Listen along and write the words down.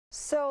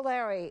So,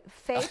 Larry,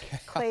 fake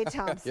Klay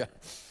Thompson. Yeah.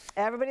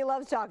 Everybody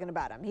loves talking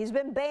about him. He's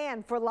been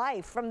banned for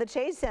life from the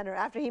Chase Center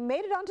after he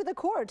made it onto the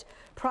court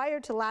prior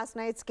to last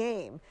night's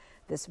game.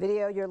 This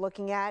video you're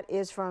looking at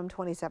is from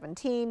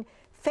 2017.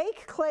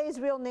 Fake Klay's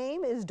real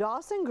name is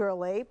Dawson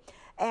Gurley,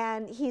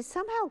 and he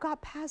somehow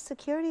got past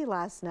security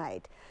last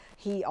night.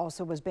 He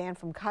also was banned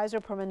from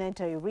Kaiser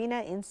Permanente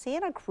Arena in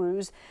Santa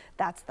Cruz.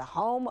 That's the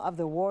home of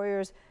the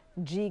Warriors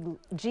G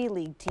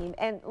League team.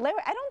 And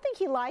Larry, I don't think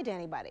he lied to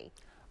anybody.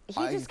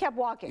 He just kept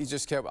walking. He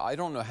just kept. I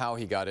don't know how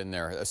he got in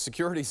there.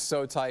 Security's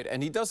so tight,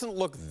 and he doesn't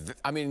look.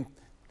 I mean,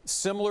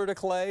 similar to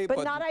Klay,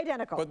 but not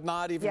identical. But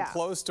not even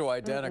close to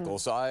identical.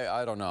 So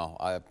I don't know.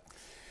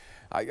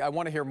 I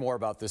want to hear more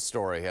about this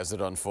story as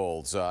it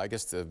unfolds. I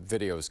guess the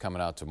video is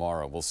coming out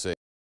tomorrow. We'll see.